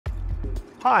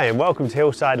Hi and welcome to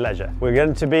Hillside Leisure. We're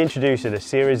going to be introducing a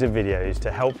series of videos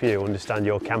to help you understand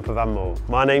your campervan more.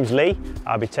 My name's Lee.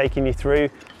 I'll be taking you through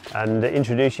and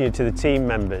introducing you to the team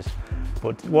members.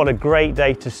 But what a great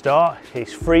day to start.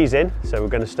 It's freezing, so we're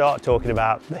going to start talking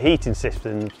about the heating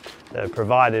systems that are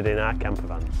provided in our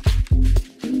campervans.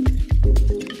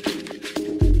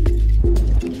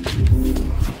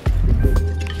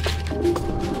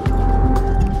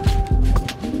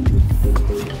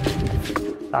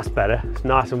 That's better. It's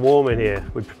nice and warm in here.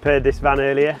 We prepared this van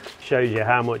earlier. Shows you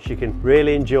how much you can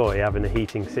really enjoy having a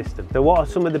heating system. So what are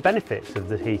some of the benefits of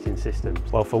the heating systems?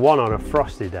 Well, for one, on a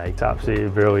frosty day, it's absolutely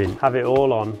brilliant. Have it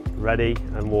all on, ready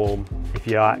and warm. If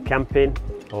you're out camping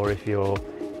or if you're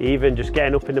even just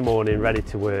getting up in the morning ready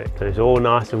to work. So it's all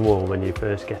nice and warm when you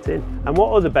first get in. And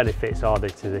what other benefits are there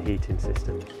to the heating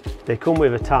system? They come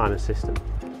with a timer system.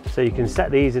 So you can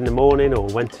set these in the morning or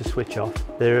when to switch off.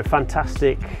 They're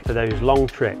fantastic for those long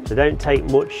trips. They don't take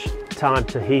much time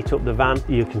to heat up the van.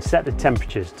 You can set the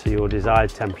temperatures to your desired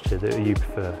temperature that you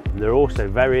prefer. And they're also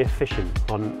very efficient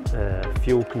on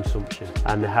fuel consumption.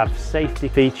 And they have safety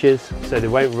features so they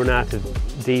won't run out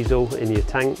of diesel in your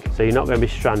tank. So you're not going to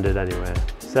be stranded anywhere.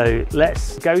 So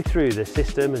let's go through the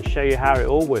system and show you how it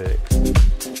all works.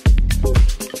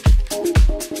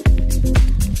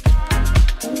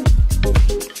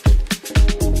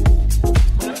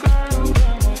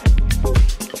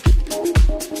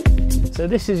 So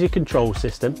this is your control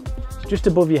system, just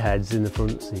above your heads in the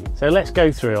front seat. So let's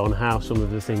go through on how some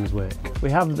of the things work. We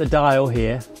have the dial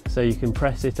here, so you can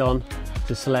press it on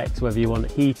to select whether you want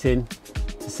heating,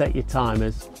 to set your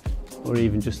timers, or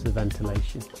even just the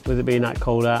ventilation. With it being that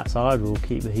cold outside, we'll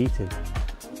keep the heating.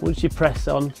 Once you press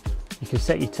on, you can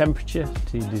set your temperature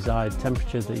to your desired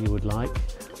temperature that you would like,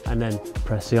 and then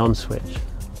press the on switch.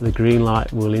 The green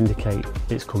light will indicate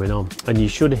it's coming on, and you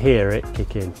should hear it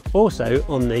kick in. Also,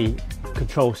 on the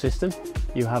control system,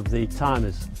 you have the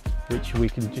timers, which we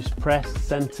can just press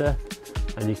center,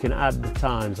 and you can add the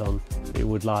times on that you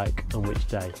would like on which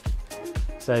day.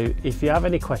 So if you have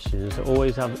any questions,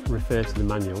 always refer to the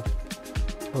manual.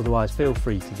 Otherwise, feel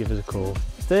free to give us a call.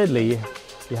 Thirdly,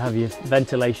 you have your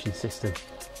ventilation system.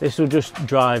 This will just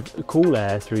drive cool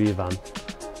air through your van,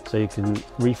 so you can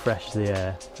refresh the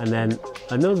air. And then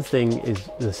another thing is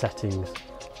the settings.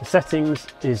 The settings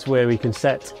is where we can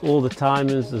set all the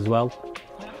timers as well.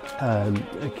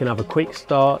 You can have a quick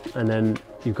start, and then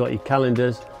you've got your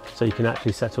calendars, so you can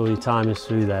actually set all your timers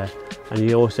through there. And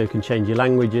you also can change your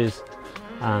languages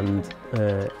and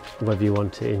whether you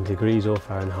want it in degrees or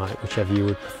Fahrenheit, whichever you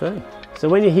would prefer. So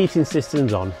when your heating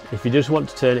system's on, if you just want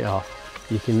to turn it off,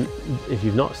 you can, if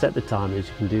you've not set the timers,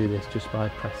 you can do this just by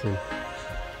pressing,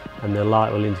 and the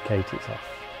light will indicate it's off.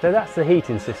 So that's the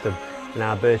heating system in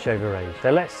our Eberspacher range.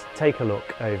 So let's take a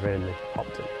look over in the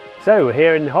Hopton. So we're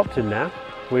here in the Hopton now.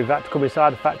 We've had to come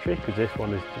inside the factory because this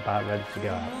one is about ready to go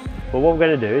out. But what we're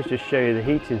going to do is just show you the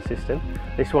heating system.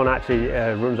 This one actually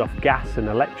runs off gas and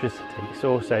electricity. It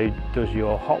also does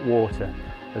your hot water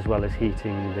as well as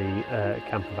heating the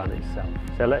campervan itself.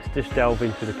 So let's just delve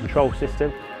into the control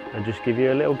system and just give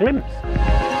you a little glimpse.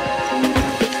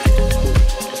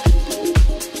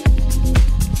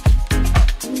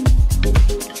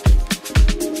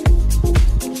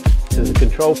 The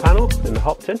control panel in the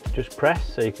Hopton, just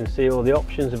press so you can see all the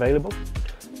options available.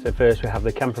 So first we have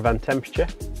the campervan temperature,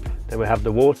 then we have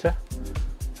the water,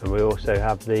 and we also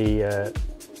have the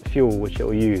fuel which it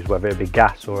will use, whether it be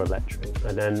gas or electric,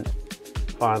 and then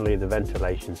finally the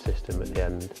ventilation system at the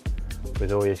end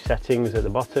with all your settings at the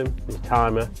bottom, your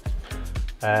timer.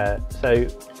 So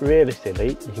realistically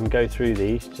you can go through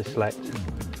these to select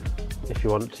if you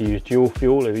want to use dual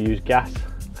fuel or use gas,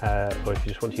 or if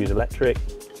you just want to use electric,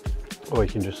 or you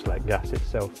can just select gas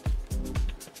itself.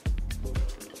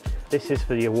 This is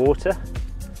for your water,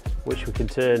 which we can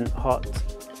turn hot,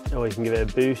 or you can give it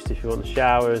a boost if you want to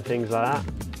shower and things like that.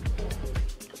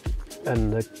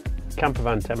 And the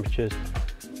campervan temperatures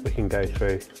we can go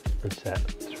through and set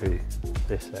through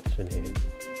this section here.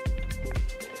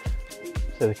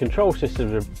 So the control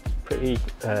systems are pretty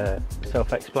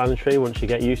self-explanatory once you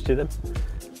get used to them,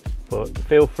 but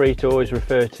feel free to always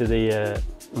refer to the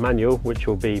manual which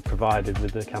will be provided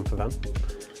with the campervan,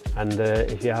 and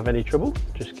if you have any trouble,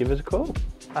 just give us a call.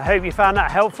 I hope you found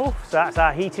that helpful. So that's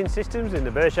our heating systems in the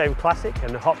Eberspacher Classic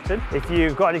and the Hopton. If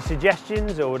you've got any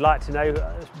suggestions or would like to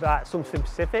know about something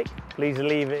specific, please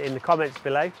leave it in the comments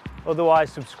below.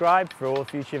 Otherwise, subscribe for all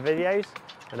future videos,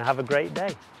 and have a great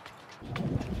day.